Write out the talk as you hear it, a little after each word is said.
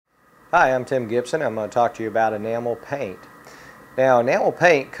Hi, I'm Tim Gipson. I'm going to talk to you about enamel paint. Now, enamel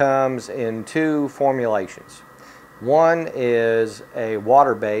paint comes in two formulations. One is a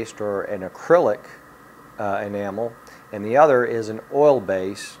water-based or an acrylic enamel, and the other is an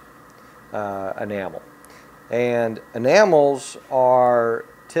oil-based enamel. And enamels are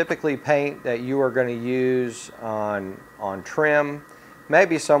typically paint that you are going to use on trim,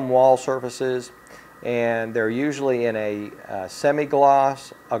 maybe some wall surfaces, and they're usually in a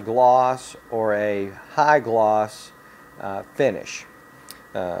semi-gloss, a gloss, or a high gloss finish.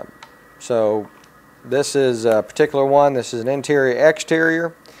 So this is a particular one. This is an interior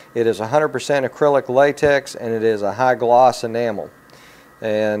exterior. It is 100% acrylic latex, and it is a high gloss enamel.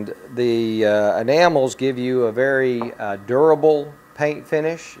 And the enamels give you a very durable paint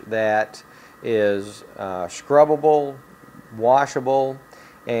finish that is scrubbable, washable,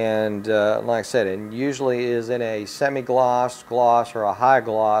 and like I said, it usually is in a semi-gloss, gloss, or a high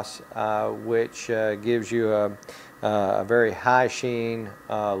gloss, which gives you a very high sheen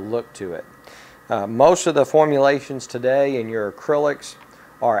look to it. Most of the formulations today in your acrylics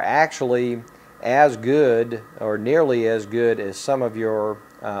are actually as good or nearly as good as some of your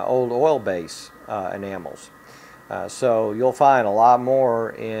old oil-based enamels. So you'll find a lot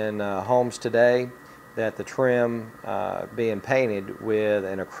more in homes today that the trim being painted with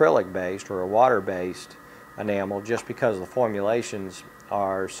an acrylic-based or a water-based enamel, just because the formulations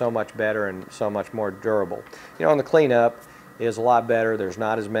are so much better and so much more durable. You know, and the cleanup is a lot better. There's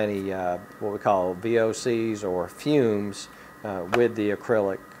not as many what we call VOCs or fumes with the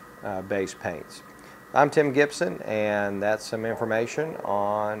acrylic based paints. I'm Tim Gipson, and that's some information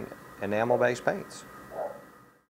on enamel based paints.